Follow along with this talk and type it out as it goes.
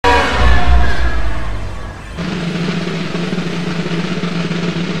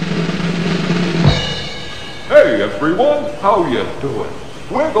how you doing?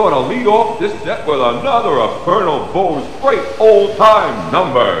 We're going to lead off this set with another of Colonel Bo's great old-time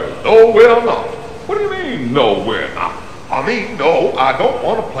numbers. No, we're not. What do you mean, no, we're not? I mean, no, I don't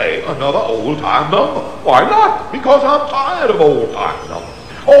want to play another old-time number. Why not? Because I'm tired of old-time numbers.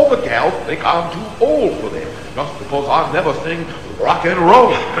 All the gals think I'm too old for them, just because I never sing rock and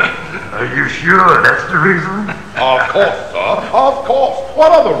roll. Are you sure that's the reason? Of course, sir. Of course.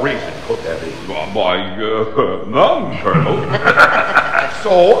 What other reason could there be? None, Colonel.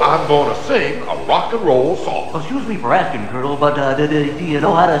 So I'm going to sing a rock and roll song. Excuse me for asking, Colonel, but do you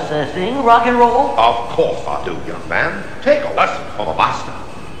know how to sing rock and roll? Of course I do, young man. Take a lesson from a master.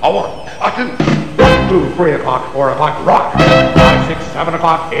 A 1, a 2. 1, 2, 3 o'clock, 4 o'clock, rock. 5, 6, 7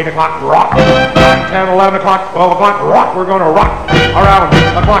 o'clock, 8 o'clock, rock. 9, 10, 11 o'clock, 12 o'clock, rock. We're going to rock around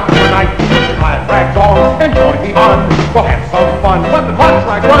the clock tonight. Glad rag dolls and join me on. We'll have some fun when the clock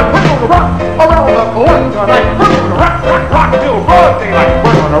strikes 1. We're going to rock around the clock tonight. We're going to rock till broad daylight.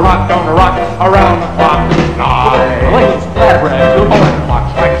 We're going to rock around the clock tonight. Wait, glad rag. Oh, and the clock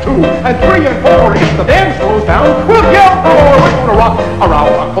strikes 2 and 3 and 4. If the band slows down, we'll yell for more. We're going to rock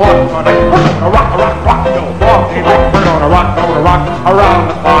around the clock tonight. We're going to rock till broad daylight. We're going to rock around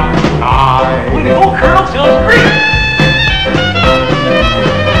the clock tonight. Way to go, Colonel. Sounds great.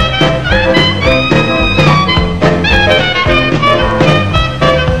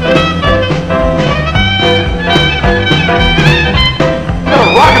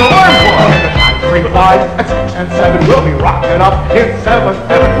 At 6 and 7, we'll be rocking up. In 7, we're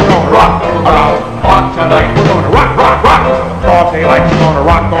gonna rock around the clock tonight. We're gonna rock. Broad daylight, we're gonna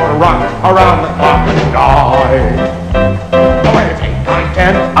rock around the clock tonight. Oh, and it's 8, 9,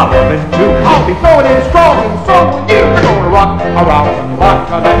 10, 11, 2. I'll be throwing in strong, and so will you. We're gonna rock around the clock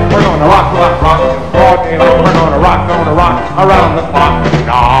tonight. We're gonna rock till broad daylight. We're gonna rock around the clock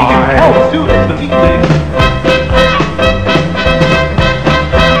tonight. Oh, students, the evening.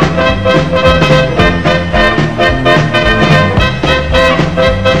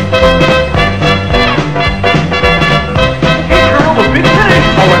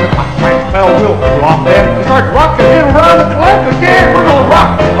 We'll drop in and start rocking around the clock again. We're gonna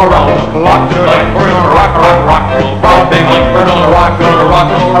rock around the clock tonight. We're gonna rock till broad daylight. We're gonna rock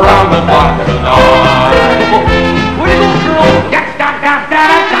around the clock tonight. Where do you go, Colonel? Yes, da.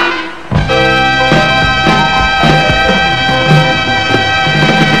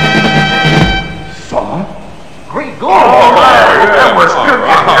 Son? Great goal. That was good.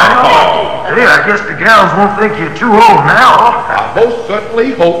 Hey, I guess the gals won't think you're too old now. I most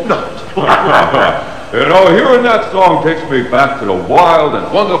certainly hope not. You know, hearing that song takes me back to the wild and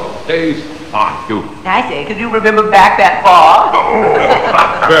wonderful days on you. I say, could you remember back that far?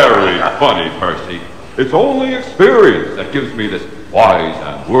 Very funny, Percy. It's only experience that gives me this wise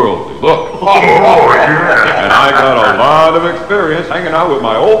and worldly look. Oh, yeah. And I got a lot of experience hanging out with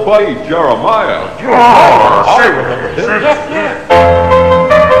my old buddy Jeremiah. Oh, I remember this. Yes.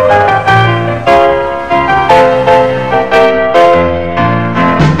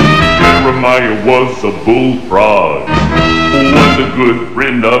 Jeremiah was a bullfrog, was a good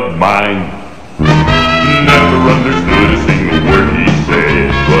friend of mine. Never understood a single word he said,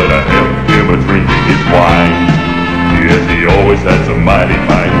 but I helped him a drinking his wine. Yes, he always had some mighty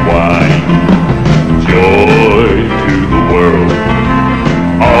fine wine. Joy to the world,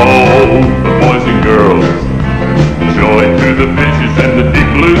 all the boys and girls. Joy to the fishes and the deep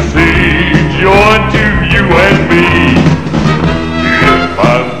blue sea. Joy to you and me. If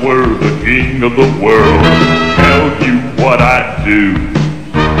I were the king of the world, tell you what I'd do.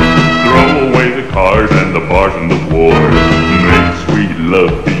 Throw away the cars and the bars and the wars, make sweet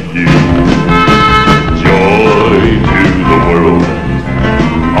love to you. Joy to the world,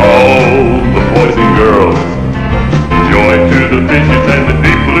 all the boys and girls. Joy to the fishes and the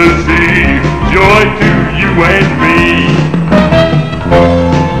deep blue sea. Joy to you and me.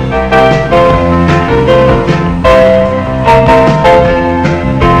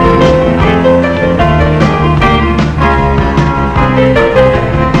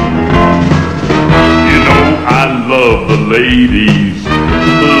 Ladies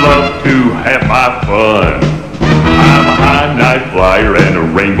love to have my fun. I'm a high night flyer and a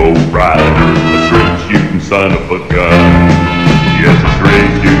rainbow rider, a straight shooting son of a gun. Yes, a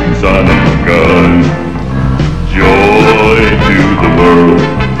straight shooting son of a gun. Joy to the world,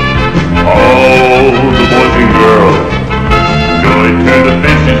 all the boys and girls. Joy to the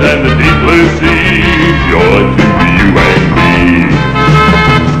fishes and the deep blue sea. Joy to you and me.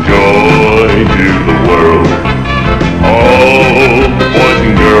 Joy to the world, all the boys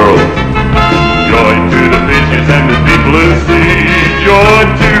and girls. Joy to the fishes and the deep blue sea. Joy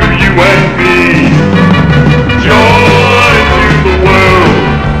to you and me. Joy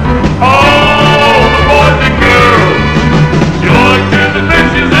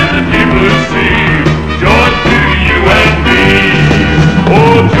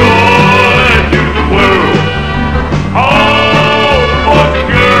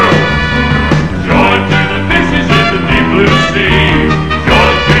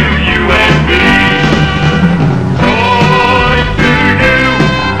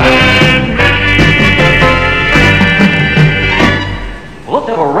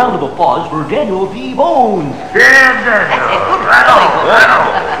loyalty bones. Yeah,